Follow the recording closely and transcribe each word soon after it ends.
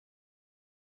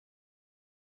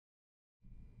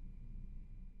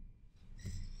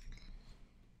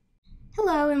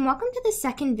Hello and welcome to the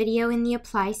second video in the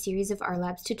Apply series of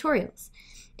RLab's tutorials.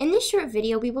 In this short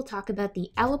video, we will talk about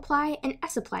the lapply and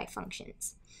sapply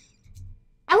functions.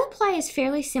 Lapply is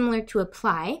fairly similar to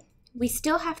apply. We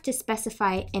still have to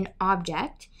specify an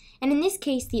object, and in this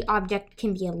case, the object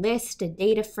can be a list, a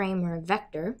data frame, or a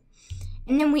vector.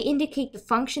 And then we indicate the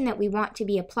function that we want to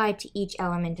be applied to each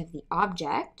element of the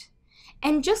object.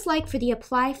 And just like for the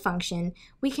apply function,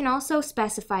 we can also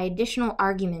specify additional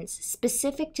arguments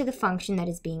specific to the function that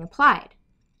is being applied.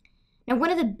 Now, one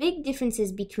of the big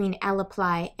differences between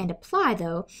lapply and apply,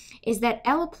 though, is that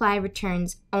lapply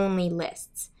returns only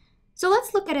lists. So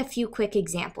let's look at a few quick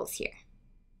examples here.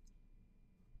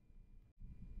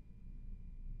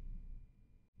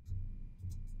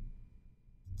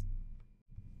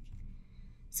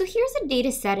 So here's a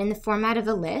data set in the format of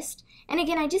a list, and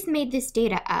again, I just made this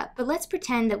data up, but let's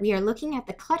pretend that we are looking at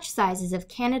the clutch sizes of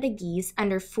Canada geese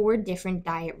under 4 different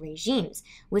diet regimes,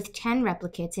 with 10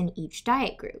 replicates in each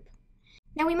diet group.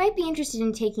 Now we might be interested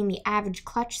in taking the average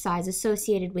clutch size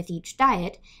associated with each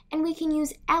diet, and we can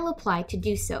use lapply to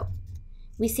do so.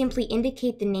 We simply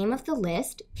indicate the name of the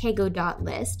list,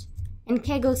 cago.list, and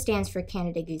cago stands for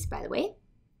Canada Goose, by the way.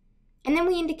 And then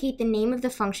we indicate the name of the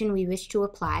function we wish to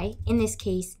apply, in this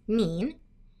case, mean.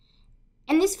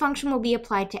 And this function will be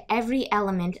applied to every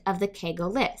element of the cago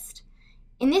list.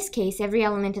 In this case, every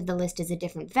element of the list is a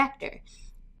different vector.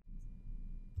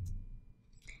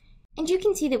 And you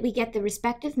can see that we get the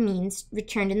respective means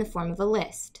returned in the form of a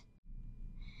list.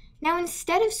 Now,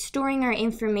 instead of storing our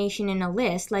information in a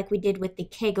list like we did with the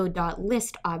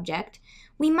cago.list object,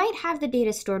 we might have the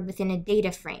data stored within a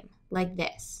data frame, like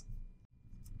this.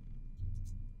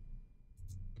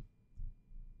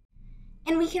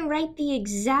 And we can write the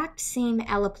exact same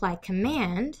lapply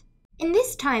command, and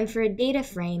this time for a data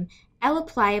frame,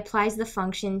 lapply applies the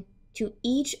function to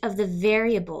each of the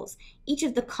variables, each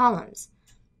of the columns.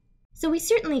 So we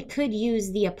certainly could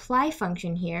use the apply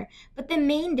function here, but the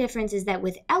main difference is that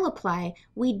with lapply,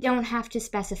 we don't have to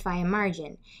specify a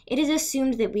margin. It is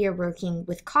assumed that we are working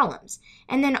with columns,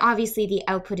 and then obviously the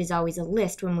output is always a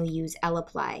list when we use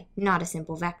lapply, not a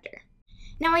simple vector.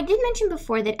 Now, I did mention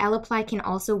before that lapply can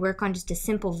also work on just a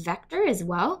simple vector as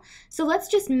well, so let's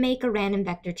just make a random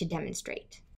vector to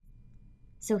demonstrate.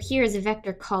 So here is a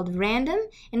vector called random,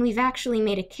 and we've actually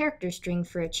made a character string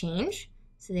for a change.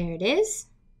 So there it is.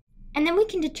 And then we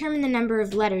can determine the number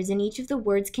of letters in each of the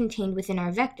words contained within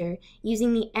our vector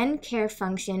using the nchar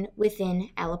function within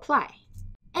lapply.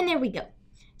 And there we go.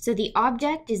 So the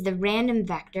object is the random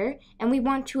vector, and we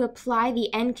want to apply the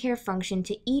nchar function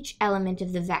to each element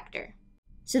of the vector.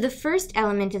 So the first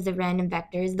element of the random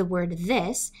vector is the word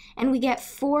this, and we get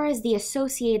 4 as the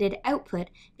associated output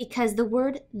because the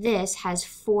word this has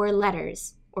 4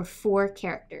 letters, or 4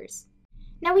 characters.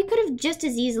 Now we could have just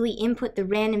as easily input the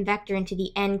random vector into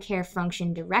the nchar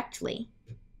function directly.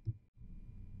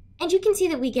 And you can see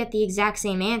that we get the exact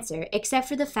same answer, except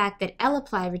for the fact that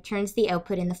lapply returns the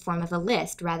output in the form of a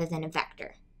list rather than a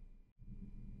vector.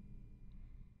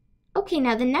 Okay,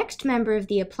 now the next member of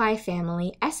the apply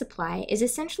family, sapply, is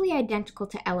essentially identical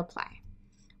to lapply.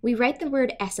 We write the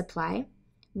word sapply,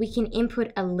 we can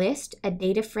input a list, a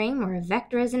data frame, or a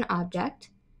vector as an object,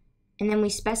 and then we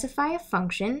specify a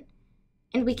function,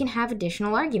 and we can have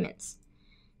additional arguments.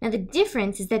 Now the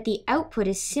difference is that the output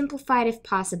is simplified if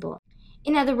possible.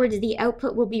 In other words, the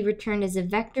output will be returned as a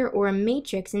vector or a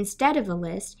matrix instead of a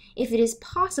list if it is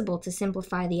possible to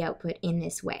simplify the output in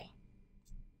this way.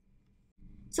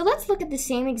 So let's look at the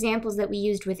same examples that we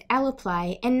used with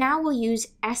lapply, and now we'll use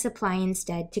sapply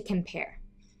instead to compare.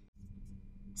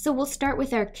 So we'll start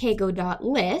with our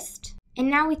cago.list, and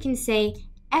now we can say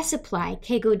sapply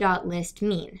cago.list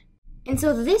mean. And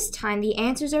so this time the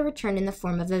answers are returned in the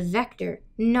form of a vector,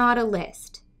 not a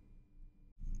list.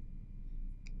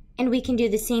 And we can do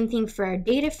the same thing for our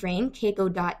data frame,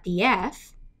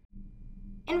 cago.df,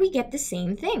 and we get the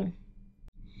same thing.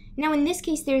 Now in this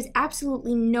case, there is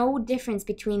absolutely no difference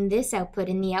between this output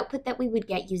and the output that we would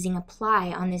get using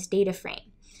apply on this data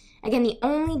frame. Again, the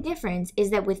only difference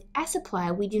is that with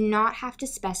sapply, we do not have to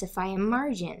specify a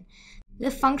margin. The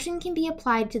function can be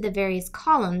applied to the various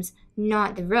columns,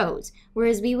 not the rows,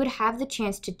 whereas we would have the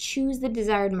chance to choose the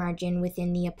desired margin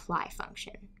within the apply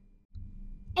function.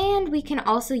 And we can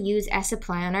also use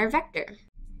sapply on our vector.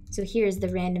 So here's the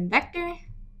random vector,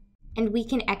 and we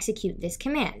can execute this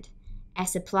command.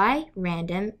 Sapply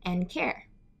random nchar.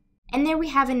 And there we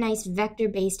have a nice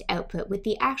vector-based output with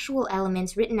the actual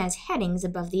elements written as headings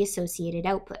above the associated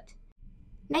output.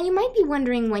 Now you might be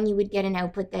wondering when you would get an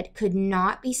output that could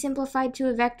not be simplified to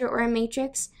a vector or a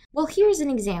matrix. Well, here's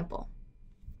an example.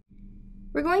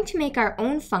 We're going to make our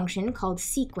own function called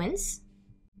sequence,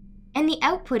 And the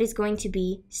output is going to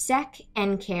be sec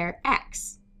nchar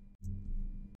x.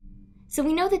 So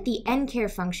we know that the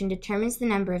nchar function determines the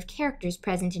number of characters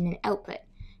present in an output.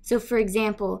 So for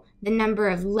example, the number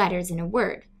of letters in a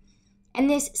word. And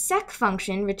this sec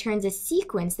function returns a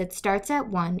sequence that starts at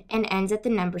 1 and ends at the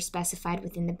number specified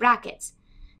within the brackets.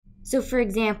 So for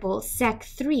example,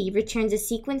 sec3 returns a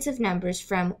sequence of numbers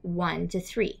from 1 to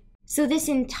 3. So this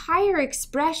entire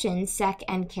expression, sec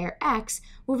nchar x,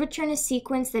 will return a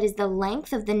sequence that is the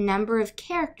length of the number of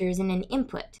characters in an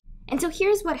input. And so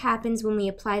here's what happens when we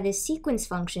apply this sequence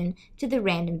function to the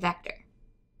random vector.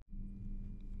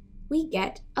 We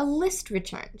get a list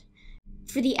returned.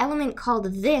 For the element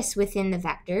called this within the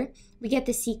vector, we get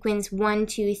the sequence 1,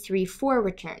 2, 3, 4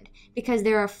 returned, because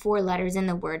there are 4 letters in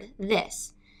the word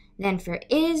this. Then for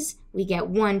is, we get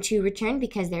 1, 2 returned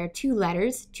because there are 2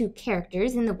 letters, 2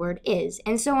 characters in the word is,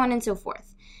 and so on and so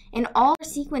forth. And all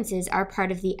sequences are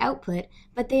part of the output,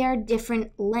 but they are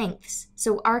different lengths,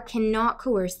 so R cannot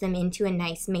coerce them into a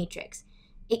nice matrix.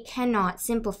 It cannot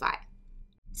simplify.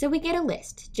 So we get a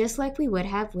list, just like we would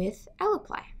have with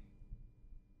lapply.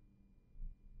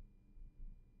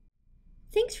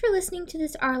 Thanks for listening to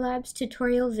this RLabs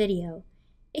tutorial video.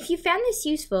 If you found this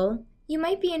useful, you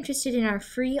might be interested in our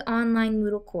free online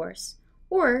Moodle course,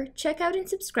 or check out and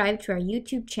subscribe to our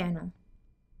YouTube channel.